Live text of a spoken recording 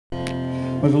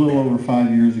It was a little over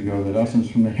 5 years ago that us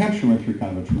from New Hampshire went through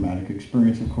kind of a traumatic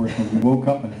experience, of course, when we woke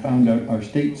up and found out our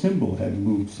state symbol had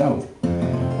moved south. The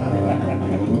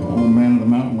old man of the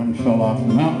mountain went and fell off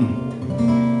the mountain.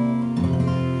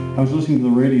 I was listening to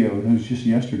the radio, it was just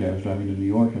yesterday, I was driving to New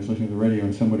York, I was listening to the radio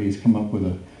and somebody's come up with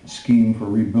a scheme for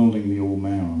rebuilding the old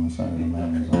man on the side of the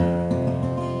mountain.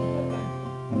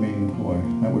 I mean, boy,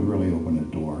 that would really open a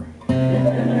door.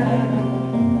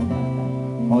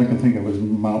 All I could think of was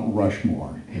Mount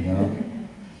Rushmore, you know?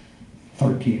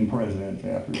 13 presidents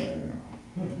after that.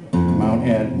 Mount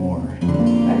Admore.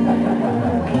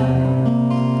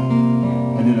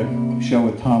 I did a show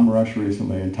with Tom Rush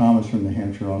recently, and Tom is from New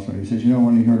Hampshire also. He says, you know,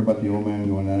 when he heard about the old man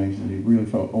going down, he said he really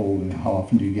felt old, and how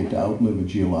often do you get to outlive a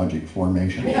geologic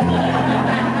formation?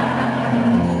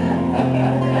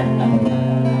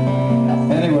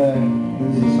 Anyway,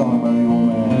 this is a song by the old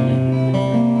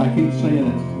man. I keep singing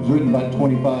it. It was written about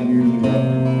 25 years ago.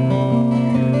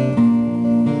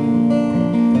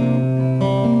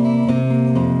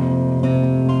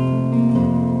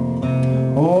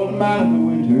 Old man of the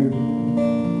winter,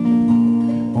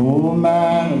 old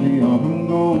man of the autumn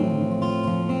gold,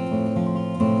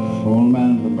 old man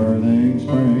of the birthing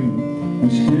spring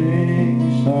and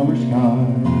stinky summer sky,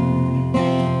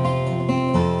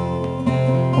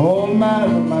 old man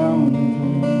of the mountain,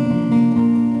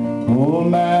 old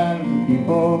man of the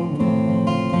people,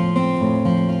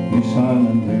 you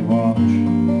silently watch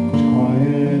as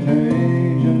quiet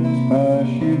ages pass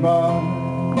you by.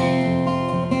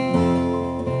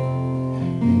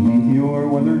 Beneath your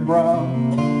withered brow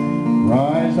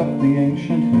rise up the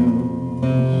ancient hills,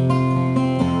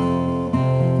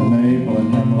 the maple and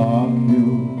hemlock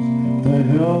hills, the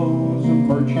hills of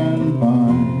birch and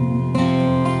pine,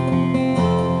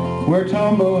 where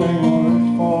tumbling waters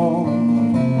fall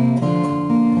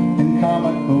in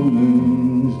comic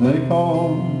balloons they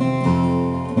call,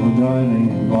 or diving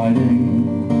and gliding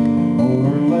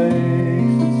over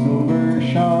lakes that silver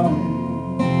shine.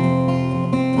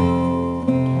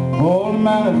 Old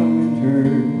man of the winter,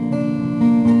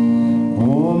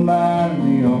 old man of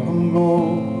the autumn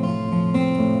gold,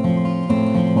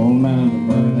 old man of the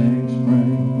birthing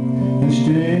spring and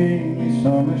stingy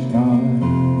summer sky,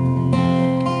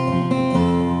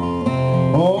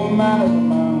 old man of the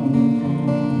mountain,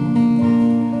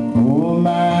 old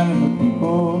man of the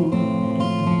people,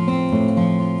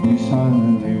 we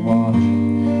silently watch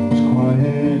as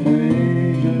quiet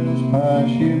ages pass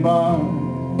you by.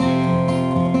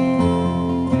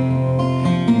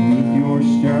 Beneath your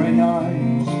staring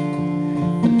eyes,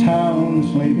 the town,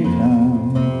 sleepy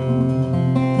town,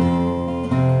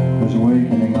 was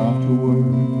awakening off to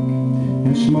work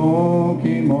in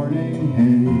smoky morning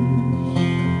haze.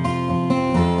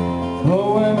 The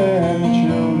women and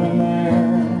children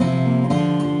there,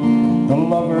 the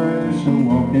lovers who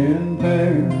walk in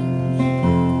pairs,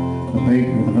 the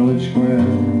baker, the village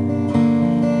square,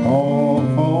 all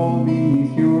fall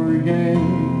beneath your gaze.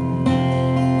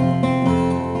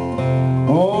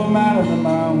 Old man of the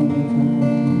mountain,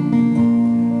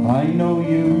 I know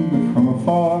you but from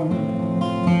afar,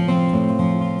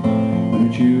 but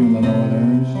it's you, the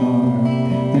northern star,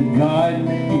 that guide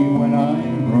me when I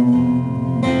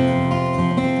roam.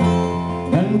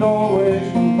 And always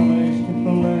from place to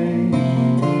place,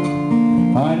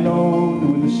 I know that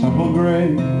with a simple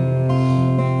grace,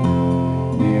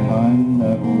 behind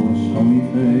that old stony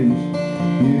face,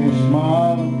 you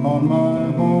smile upon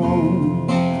my home.